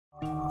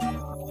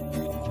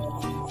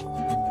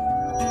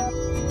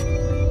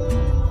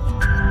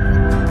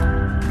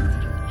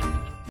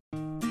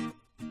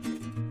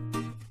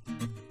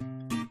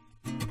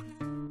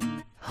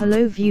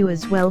Hello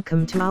viewers,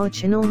 welcome to our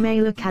channel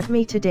Mail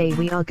Academy. Today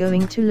we are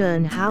going to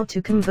learn how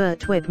to convert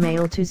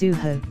webmail to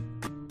Zoho.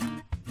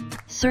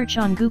 Search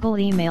on Google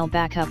Email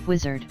Backup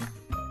Wizard.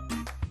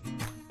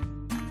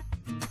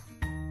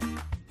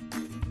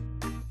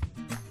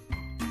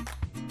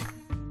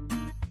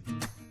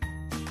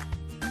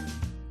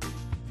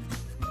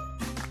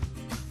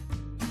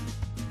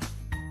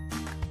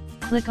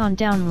 Click on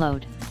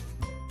Download.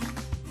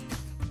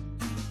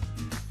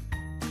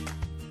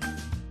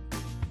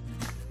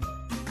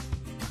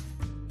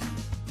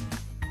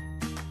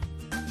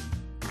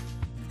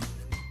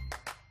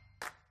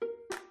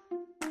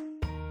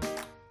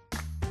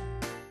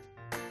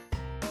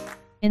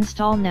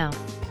 Install now.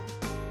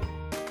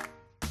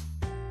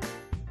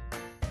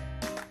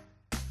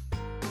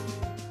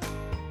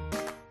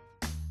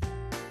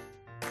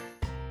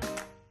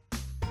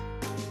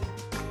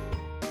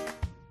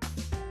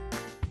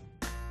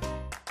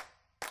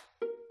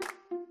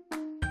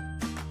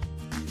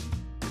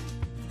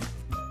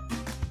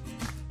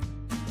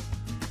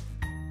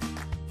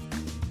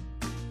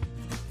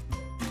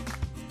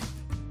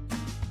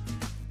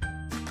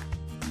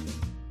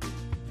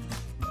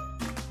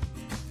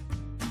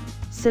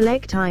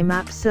 Select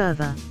IMAP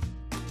server.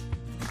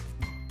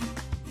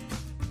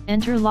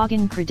 Enter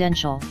login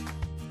credential.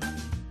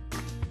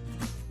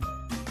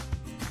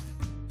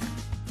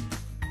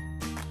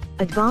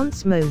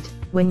 Advanced mode,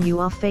 when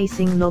you are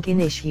facing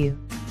login issue.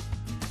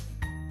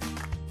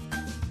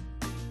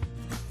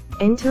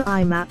 Enter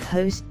IMAP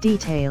host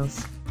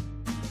details.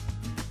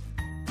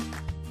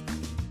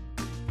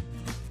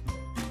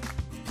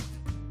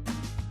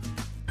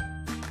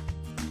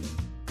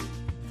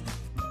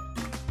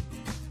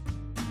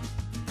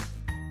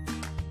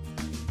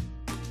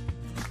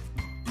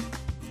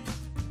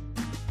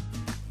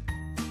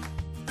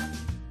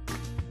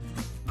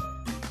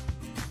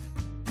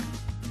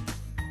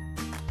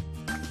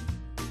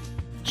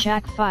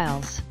 Check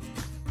files.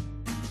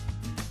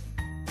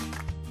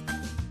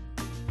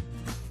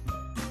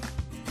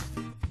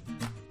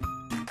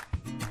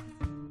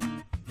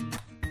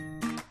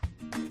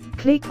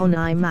 Click on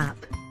IMAP.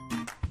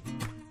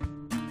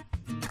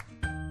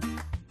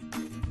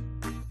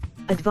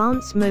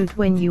 Advanced mode,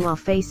 when you are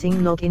facing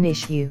login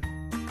issue.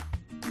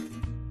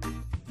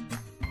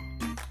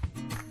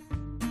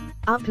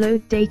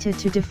 Upload data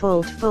to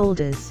default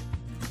folders.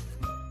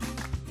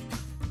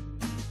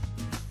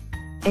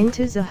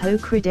 Enter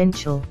Zoho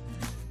credential.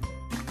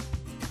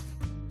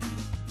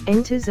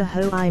 Enter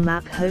Zoho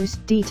IMAP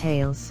host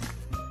details.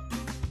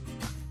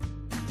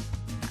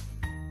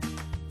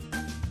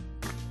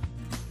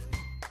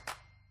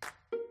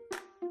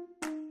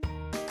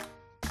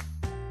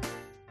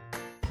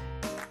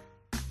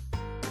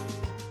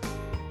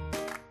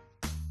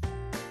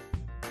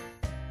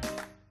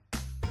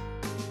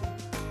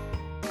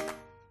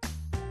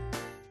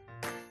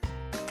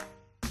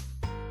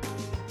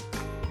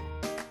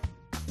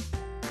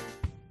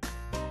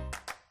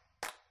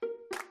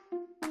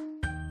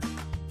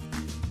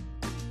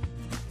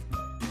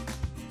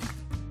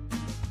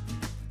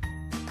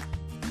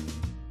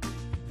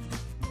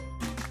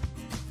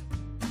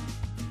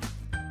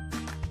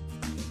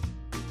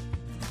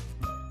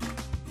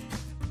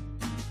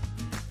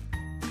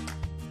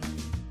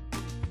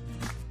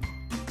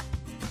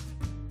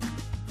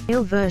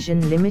 Mail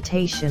version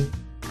limitation.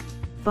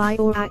 Buy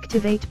or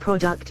activate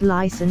product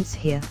license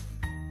here.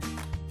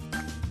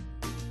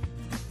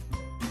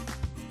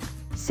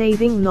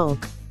 Saving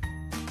log.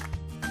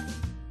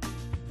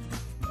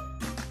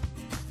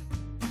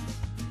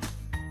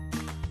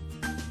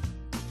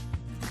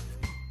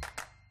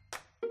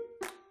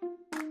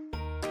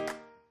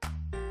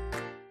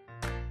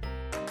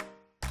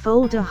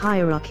 Folder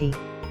hierarchy.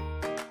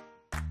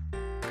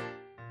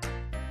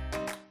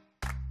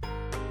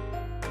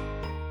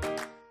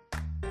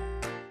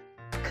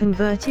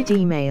 Converted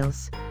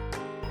emails.